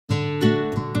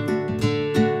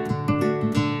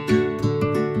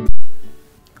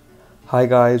Hi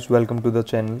guys, welcome to the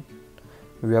channel.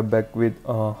 We are back with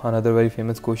another very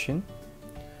famous question.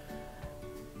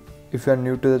 If you are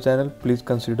new to the channel, please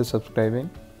consider subscribing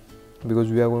because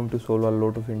we are going to solve a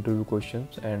lot of interview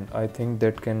questions and I think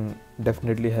that can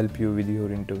definitely help you with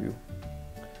your interview.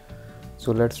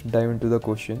 So let's dive into the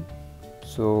question.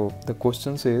 So the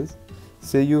question says,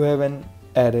 say you have an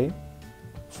array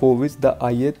for which the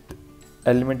ith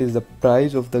element is the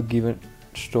price of the given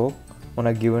stock on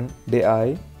a given day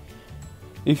I.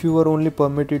 If you were only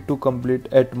permitted to complete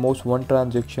at most one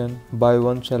transaction, buy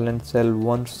one, sell and sell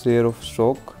one share of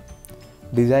stock,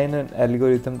 design an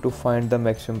algorithm to find the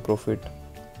maximum profit.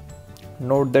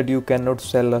 Note that you cannot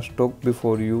sell a stock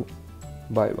before you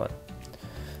buy one.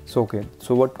 So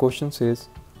what question says,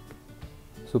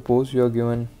 suppose you are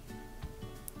given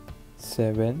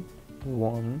 7,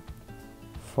 1,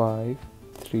 5,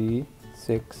 3,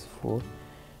 6, 4,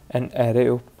 an array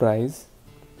of prices,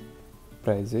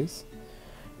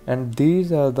 and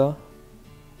these are the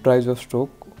price of stock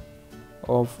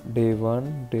of day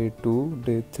 1, day 2,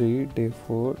 day 3, day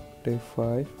 4, day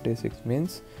 5, day 6.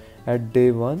 Means at day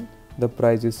 1 the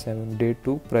price is 7, day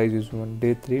 2 price is 1,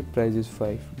 day 3 price is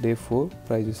 5, day 4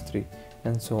 price is 3,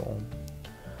 and so on.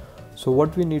 So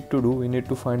what we need to do, we need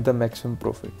to find the maximum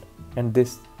profit, and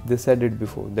this said it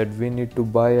before that we need to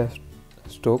buy a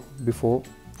stock before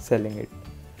selling it.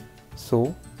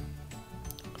 So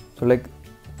like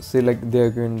say like they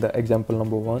are given the example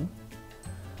number 1,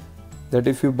 that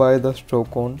if you buy the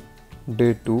stock on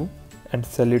day 2 and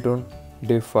sell it on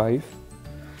day 5,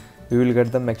 we will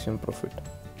get the maximum profit.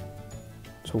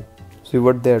 So see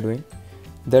what they are doing,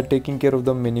 they are taking care of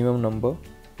the minimum number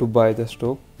to buy the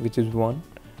stock, which is 1,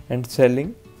 and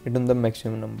selling it on the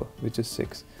maximum number, which is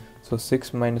 6. So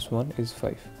 6 minus 1 is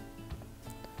 5.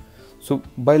 So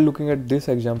by looking at this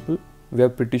example, we are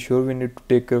pretty sure we need to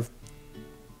take care of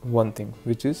one thing,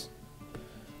 which is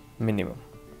minimum.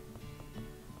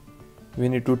 We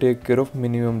need to take care of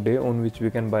minimum day on which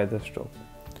we can buy the stock,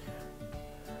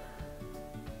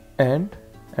 and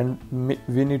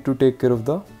we need to take care of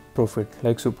the profit.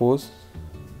 Like suppose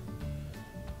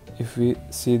if we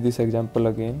see this example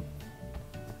again,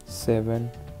 7,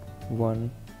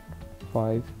 1,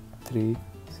 5, 3,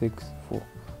 6, 4.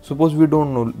 Suppose we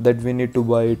don't know that we need to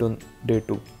buy it on day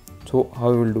 2. So how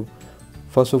we will do?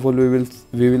 First of all, we will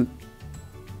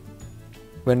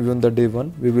when we on the day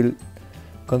 1, we will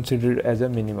consider it as a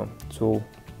minimum. So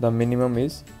the minimum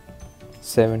is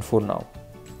 7 for now.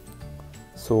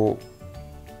 So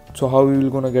how we will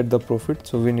gonna get the profit?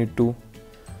 So we need to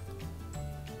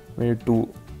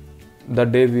the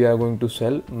day we are going to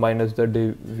sell minus the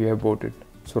day we have bought it.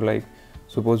 So like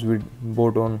suppose we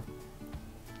bought on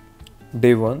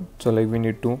day 1, so like we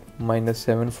need to minus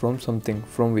 7 from something,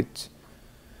 from which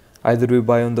either we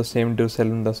buy on the same day or sell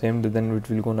on the same day, then it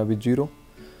will gonna be 0.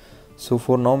 So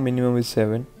for now minimum is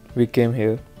 7, we came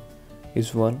here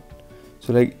is 1.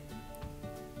 So like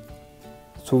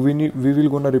we will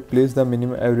gonna replace the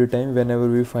minimum every time whenever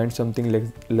we find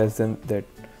something less than that.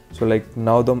 So like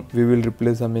now we will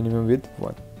replace the minimum with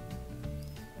 1.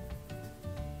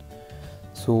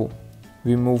 So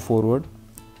we move forward,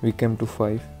 we came to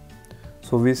 5.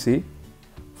 So we see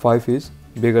 5 is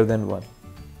bigger than 1.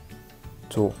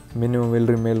 So minimum will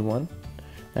remain 1,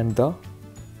 and the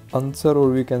answer, or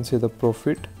we can say the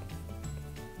profit,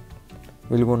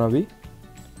 will gonna be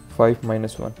 5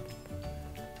 minus 1,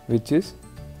 which is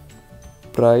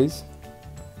price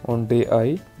on day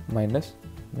I minus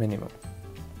minimum.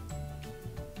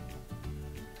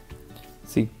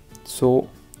 See, so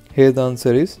here the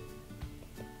answer is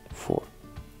 4.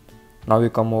 Now we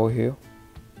come over here.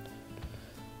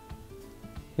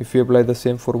 If we apply the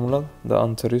same formula, the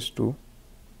answer is 2.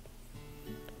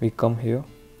 We come here.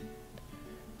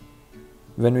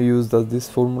 When we use this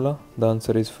formula, the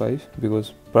answer is 5,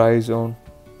 because price on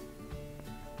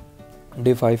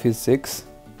day 5 is 6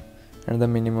 and the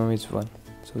minimum is 1,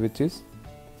 so which is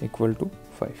equal to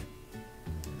 5.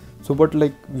 So but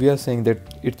like we are saying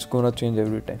that it's gonna change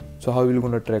every time. So how we will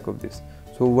gonna track of this?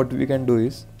 So what we can do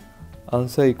is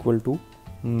answer equal to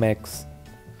max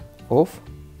of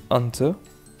answer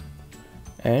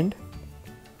and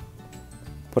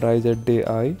price at day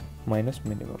I minus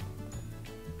minimum.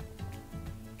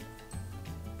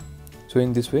 So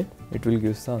in this way it will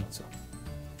give us the answer.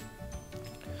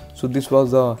 So this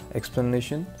was the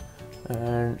explanation,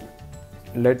 and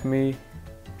let me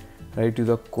write you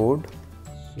the code.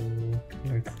 So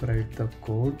let's write the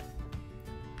code.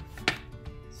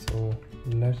 So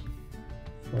let's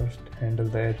first handle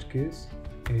the edge case.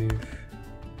 If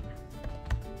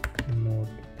not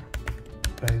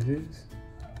prices,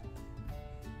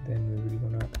 then we will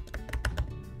gonna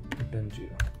return 0.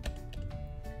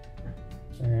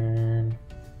 and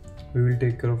we will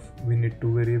take care of, we need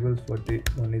two variables.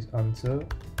 One is answer,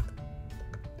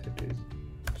 that is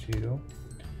 0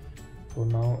 for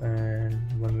now, and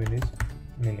one will is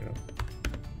minimum.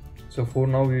 So for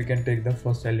now we can take the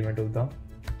first element of the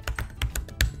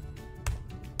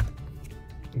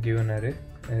given array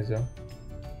as a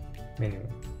minimum.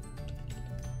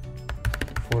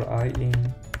 For I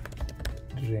in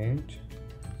range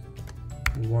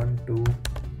 1 to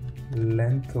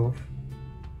length of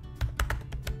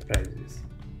prices,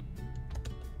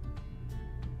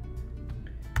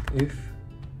 if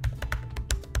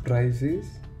prices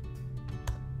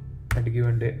at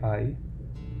given day I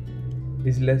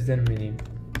is less than minimum,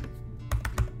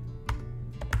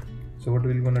 so what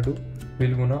we're gonna do,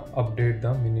 we're gonna update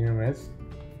the minimum as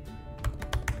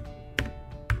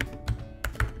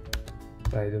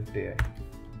price of day I.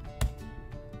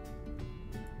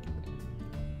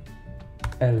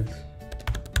 Else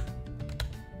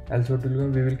what will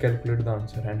we will calculate the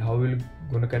answer. And how we'll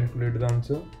gonna calculate the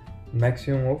answer?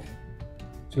 Maximum of,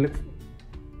 so let's,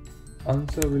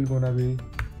 answer will gonna be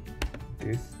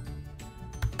this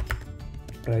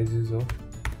prices of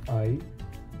I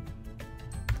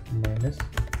minus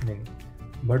min.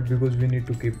 But because we need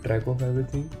to keep track of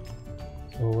everything,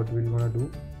 so what we're gonna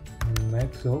do,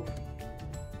 max of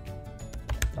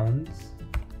ans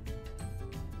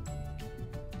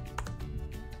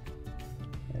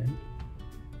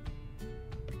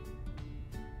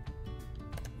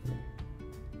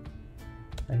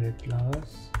and at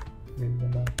last we're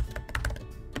gonna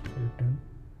return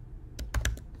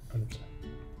answer.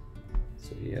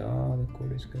 So yeah, the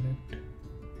code is correct.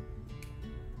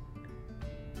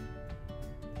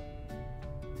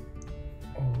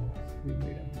 Oh, we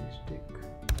made a mistake.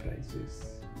 Prices.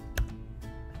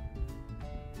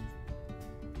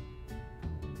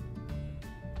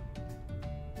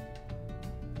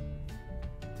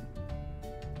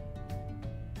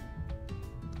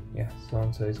 Yeah, so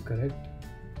answer is correct.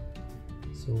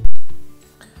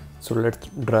 So let's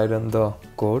try run the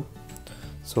code.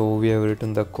 So we have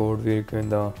written the code, we given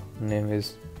the name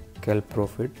is cal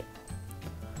profit.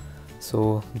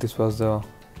 So this was the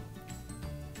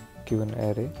given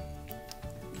array.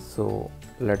 So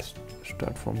let's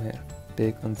start from here.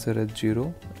 Take answer as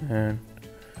 0 and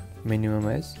minimum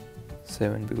as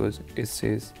 7 because it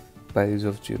says price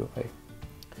of 0i.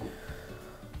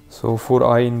 So for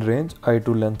I in range, I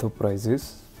to length of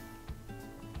prices.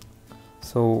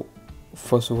 So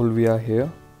first of all we are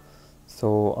here,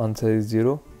 so answer is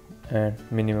 0 and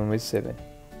minimum is 7.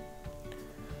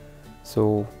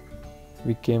 So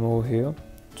we came over here,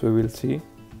 so we will see,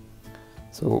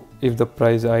 so if the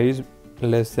price I is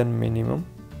less than minimum,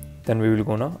 then we will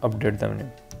gonna update the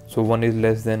minimum. So 1 is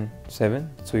less than 7,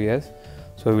 so yes,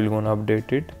 so we will gonna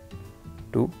update it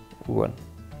to 1.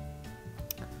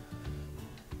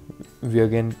 We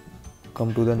again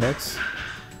come to the next,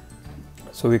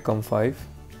 so we come 5.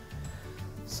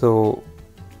 So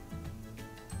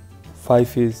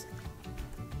 5 is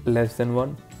less than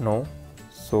 1, no.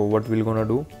 So what we're gonna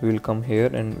do, we will come here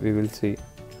and we will see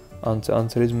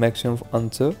answer is maximum of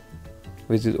answer,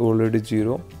 which is already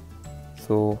 0.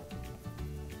 So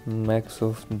max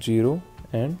of 0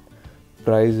 and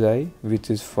price I,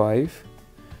 which is 5,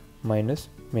 minus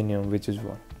minimum, which is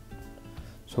 1.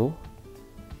 So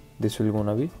this will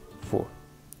gonna be 4.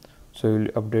 So we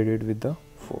will update it with the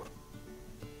 4.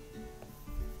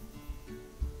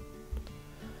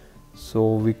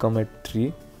 So we come at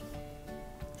 3.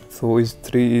 So is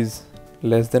 3 is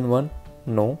less than 1?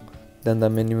 No. Then the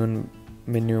minimum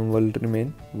will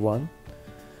remain 1.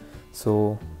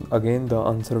 So again the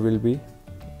answer will be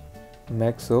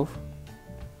max of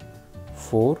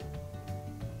 4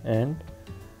 and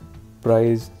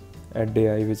price at day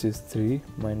I, which is 3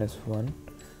 minus 1,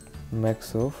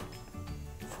 max of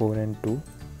 4 and 2,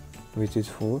 which is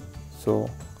 4. So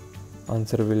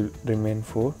answer will remain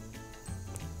 4.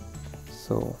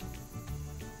 So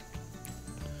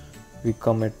we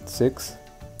come at 6.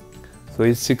 So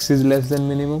is 6 is less than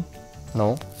minimum?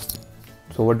 No.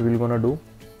 So what we're gonna do,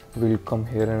 we'll come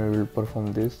here and we will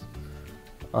perform this.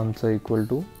 Answer equal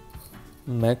to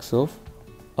max of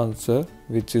answer,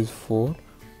 which is 4,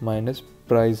 minus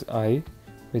price I,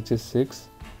 which is 6,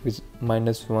 which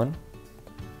minus 1.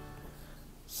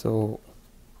 So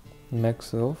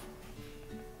max of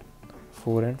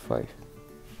 4 and 5.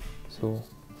 So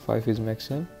 5 is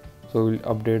maximum, so we'll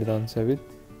update the answer with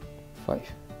 5.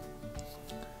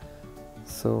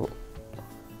 So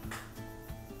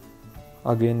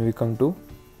again we come to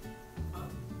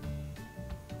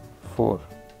 4.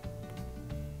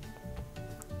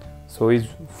 So is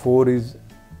 4 is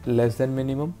less than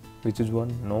minimum, which is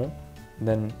 1? No.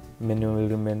 Then minimum will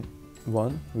remain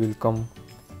 1 will come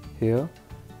here,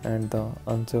 and the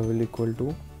answer will equal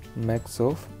to max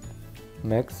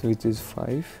which is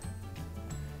 5,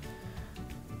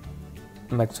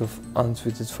 max of uns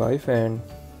which is 5, and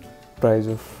price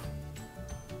of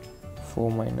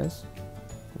 4 minus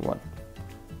 1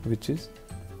 which is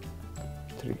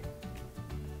 3.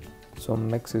 So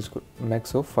max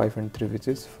of 5 and 3 which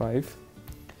is 5.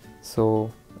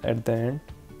 So at the end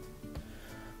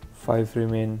 5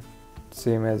 remain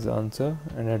same as the answer,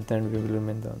 and at the end we will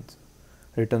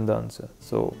return the answer.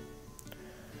 So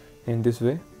in this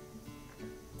way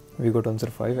we got answer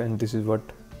 5, and this is what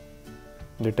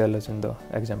they tell us in the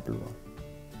example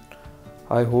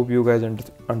 1. I hope you guys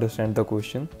understand the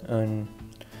question, and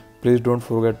please don't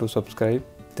forget to subscribe.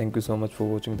 Thank you so much for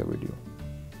watching the video.